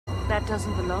that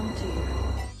doesn't belong to you.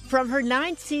 From her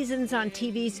 9 seasons on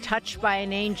TV's Touched by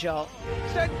an Angel,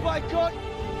 Sent by God,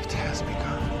 it has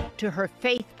begun, to her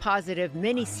faith-positive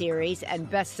miniseries and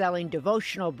best-selling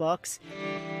devotional books,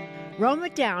 Roma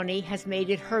Downey has made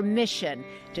it her mission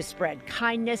to spread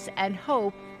kindness and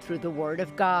hope through the Word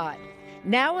of God.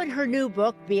 Now in her new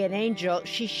book, Be an Angel,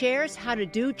 she shares how to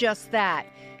do just that,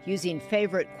 using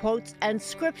favorite quotes and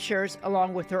scriptures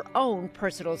along with her own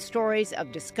personal stories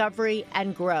of discovery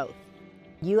and growth.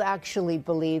 You actually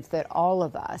believe that all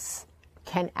of us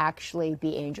can actually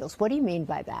be angels. What do you mean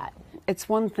by that? It's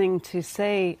one thing to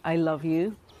say, I love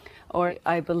you, or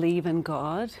I believe in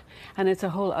God, and it's a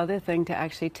whole other thing to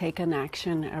actually take an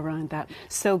action around that.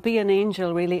 So Be an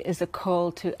Angel really is a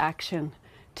call to action,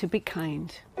 to be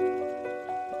kind.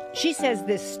 She says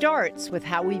this starts with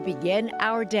how we begin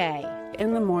our day.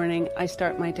 In the morning, I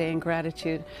start my day in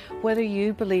gratitude. Whether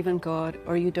you believe in God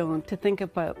or you don't, to think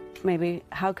about maybe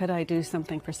how could I do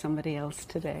something for somebody else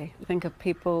today? Think if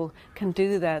people can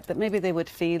do that, that maybe they would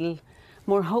feel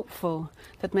more hopeful,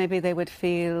 that maybe they would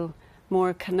feel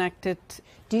more connected.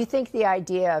 Do you think the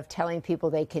idea of telling people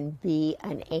they can be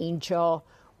an angel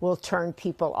will turn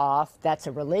people off? That's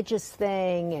a religious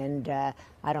thing, and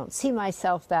I don't see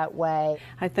myself that way.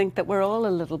 I think that we're all a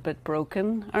little bit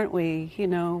broken, aren't we? You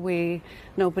know,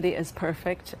 nobody is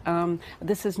perfect.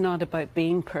 This is not about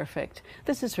being perfect.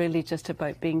 This is really just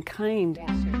about being kind.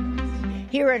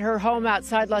 Here at her home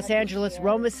outside Los Angeles,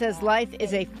 Roma says life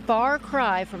is a far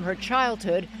cry from her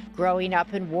childhood growing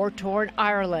up in war-torn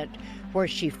Ireland, where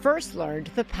she first learned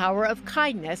the power of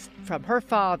kindness from her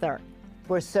father.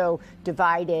 We're so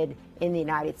divided in the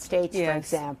United States, yes. For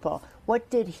example. What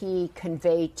did he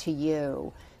convey to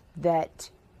you that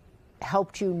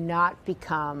helped you not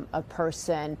become a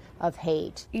person of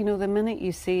hate? You know, the minute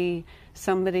you see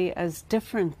somebody as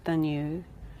different than you,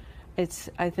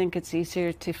 I think it's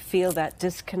easier to feel that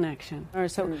disconnection.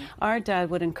 Our dad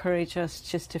would encourage us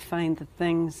just to find the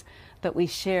things that we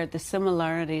shared, the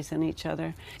similarities in each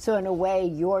other. So in a way,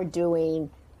 you're doing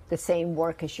the same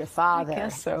work as your father. I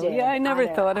guess so. Yeah, I never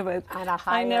thought of it. On a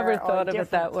higher I never thought of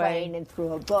it that way. Plane and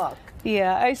through a book.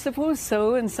 Yeah, I suppose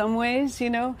so in some ways, you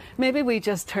know. Maybe we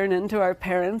just turn into our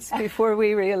parents before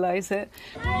we realize it.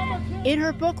 In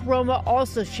her book, Roma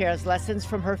also shares lessons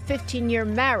from her 15-year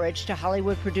marriage to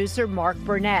Hollywood producer Mark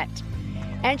Burnett.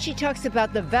 And she talks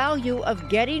about the value of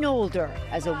getting older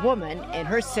as a woman in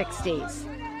her 60s.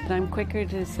 I'm quicker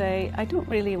to say, I don't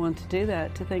really want to do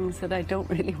that, to things that I don't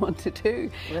really want to do.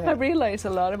 Right. I realized a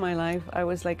lot of my life I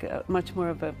was like much more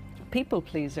of a people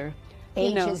pleaser.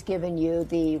 Age has given you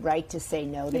the right to say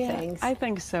no to things? I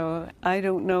think so. I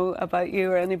don't know about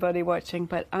you or anybody watching,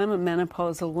 but I'm a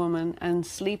menopausal woman, and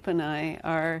sleep and I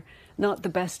are not the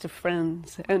best of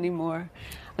friends anymore.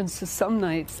 And so some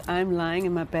nights I'm lying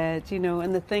in my bed, you know,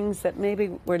 and the things that maybe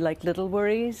were like little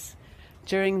worries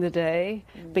during the day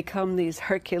become these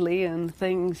Herculean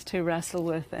things to wrestle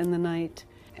with in the night.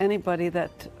 Anybody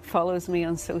that follows me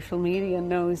on social media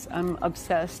knows I'm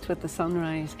obsessed with the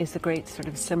sunrise. It's a great sort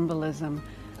of symbolism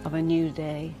of a new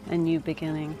day, a new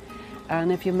beginning.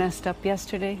 And if you messed up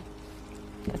yesterday,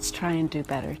 let's try and do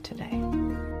better today.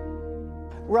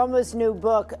 Roma's new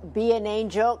book, Be an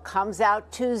Angel, comes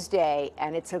out Tuesday,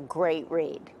 and it's a great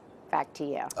read. Back to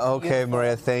you. Okay,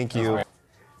 Maria, thank you.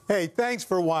 Hey, thanks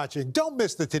for watching. Don't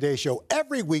miss the Today Show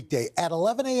every weekday at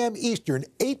 11 a.m. Eastern,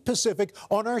 8 Pacific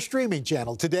on our streaming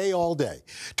channel, Today All Day.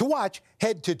 To watch,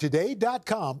 head to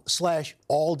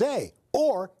today.com/allday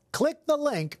or click the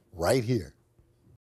link right here.